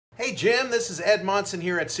Hey Jim, this is Ed Monson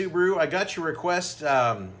here at Subaru. I got your request.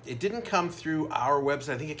 It didn't come through our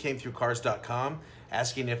website. I think it came through cars.com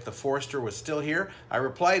asking if the Forester was still here. I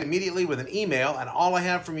replied immediately with an email, and all I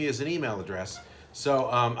have from you is an email address. So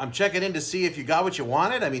I'm checking in to see if you got what you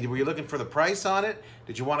wanted. I mean, were you looking for the price on it?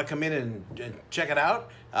 Did you want to come in and check it out?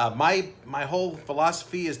 My whole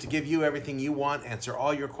philosophy is to give you everything you want, answer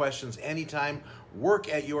all your questions anytime, work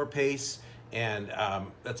at your pace. And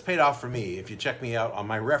that's paid off for me. If you check me out on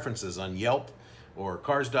my references on Yelp or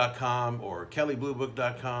cars.com or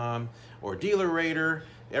kellybluebook.com or Dealer Rater,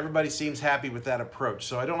 everybody seems happy with that approach.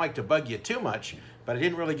 So I don't like to bug you too much, but I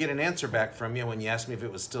didn't really get an answer back from you when you asked me if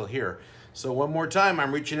it was still here. So one more time,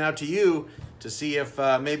 I'm reaching out to you to see if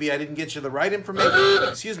maybe I didn't get you the right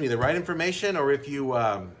information, or if you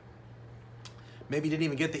maybe didn't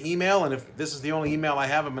even get the email, and if this is the only email I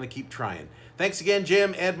have, I'm going to keep trying. Thanks again,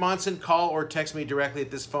 Jim. Ed Monson. Call or text me directly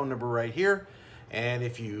at this phone number right here. And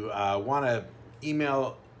if you want to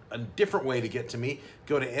email a different way to get to me,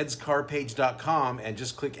 go to edscarpage.com and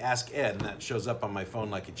just click Ask Ed, and that shows up on my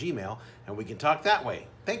phone like a Gmail, and we can talk that way.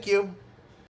 Thank you.